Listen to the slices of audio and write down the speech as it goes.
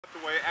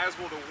As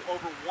will the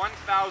over 1,000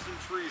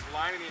 trees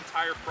lining the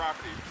entire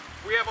property.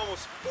 We have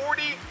almost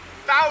 40,000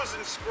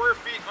 square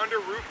feet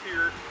under roof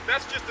here.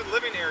 That's just in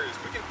living areas.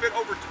 We can fit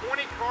over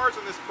 20 cars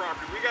on this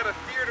property. We got a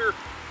theater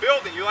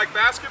building. You like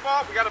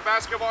basketball? We got a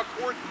basketball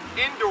court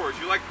indoors.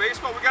 You like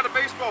baseball? We got a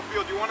baseball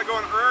field. You want to go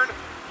and earn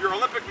your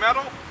Olympic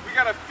medal? We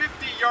got a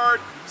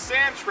 50-yard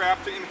sand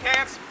trap to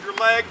enhance your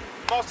leg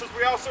muscles.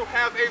 We also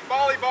have a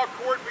volleyball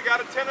court. We got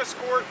a tennis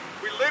court.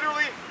 We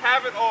literally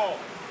have it all.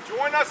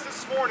 Join us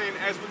this morning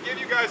as we give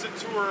you guys a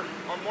tour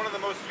on one of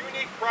the most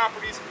unique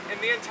properties in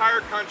the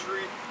entire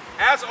country.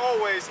 As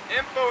always,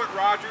 info at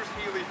Rogers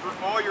Healy for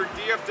all your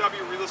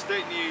DFW real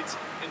estate needs.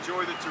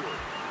 Enjoy the tour.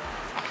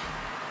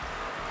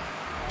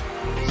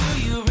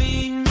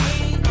 Building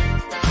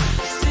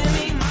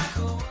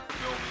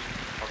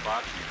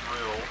hibachi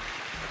grill.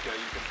 Okay,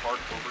 you can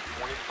park over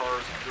 20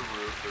 cars under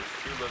roof. There's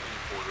 2 living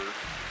quarters,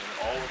 and it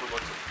all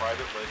overlooks a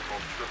private lake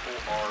called Triple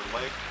R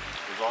Lake.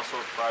 There's also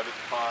a private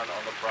pond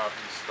on the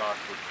property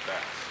stocked with bass.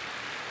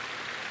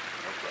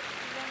 Okay.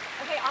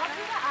 Okay, I'll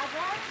do the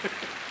address.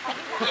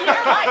 You're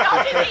like,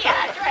 I'll do the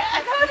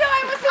address. No,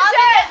 I was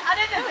I'll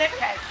do the zip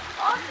code.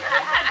 I'll do the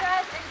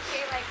address and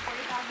say like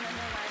 40,000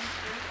 under one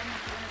street, and then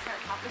we're going to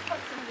start talking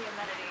about some of the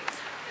amenities.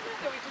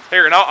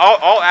 Here, and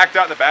I'll act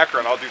out in the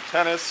background. I'll do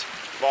tennis,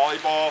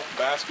 volleyball,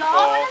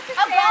 basketball.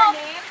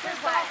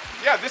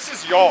 Yeah, this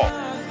is y'all.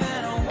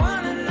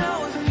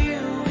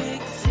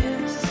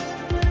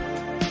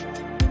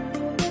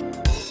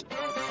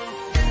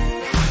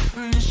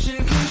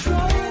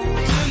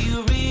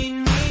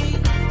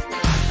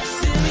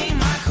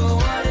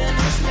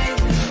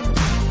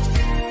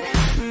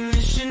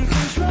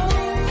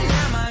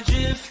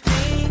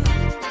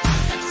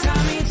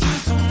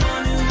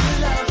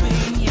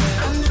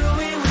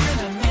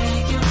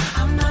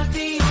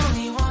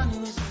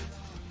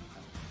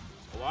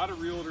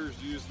 Realtors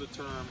use the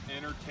term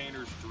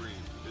entertainer's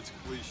dream. It's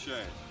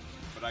cliche,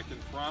 but I can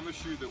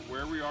promise you that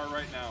where we are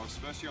right now,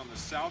 especially on the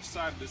south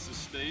side of this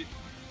estate,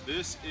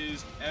 this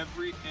is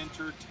every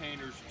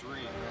entertainer's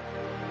dream.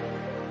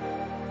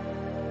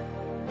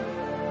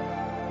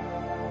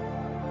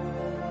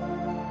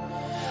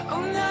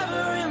 Oh,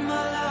 never in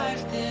my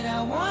life did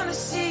I want to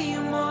see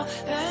you more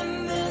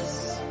than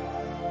this.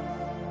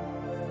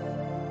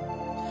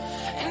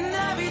 And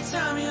every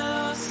time you're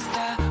lost,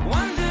 I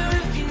wonder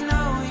if you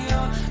know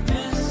you're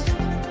missed.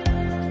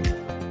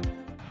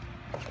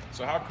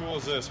 So how cool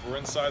is this? We're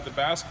inside the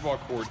basketball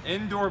court,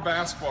 indoor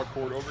basketball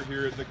court over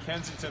here at the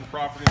Kensington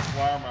property in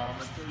Flower Mound. I'm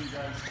going to show you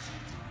guys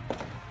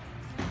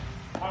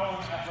how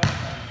athletic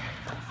I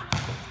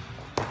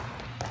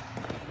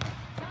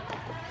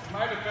am.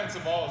 My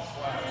defensive ball is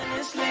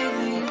flat.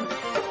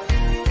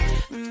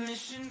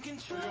 Mission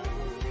control.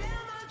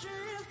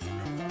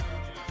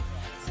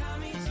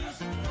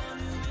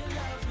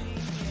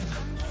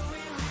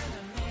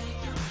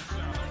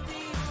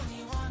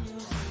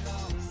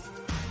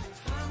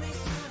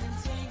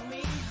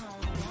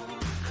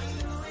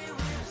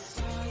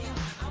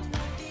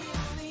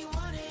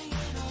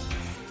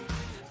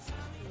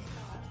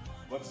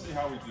 Let's see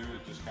how we do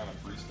it, just kind of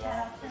freestyle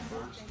at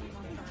first, and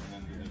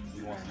then if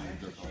he wants to do it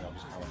differently, I'll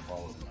just kind of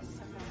follow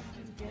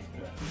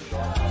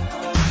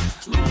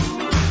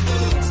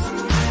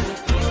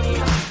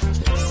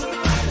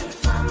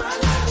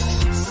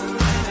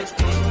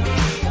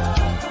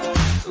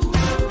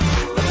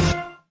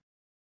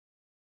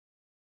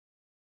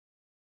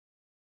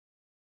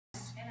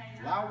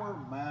Flower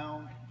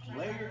Mound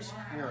Players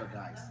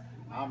Paradise.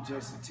 I'm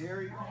Jason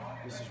Terry.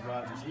 This is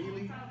Rogers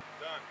Healy.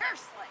 Done.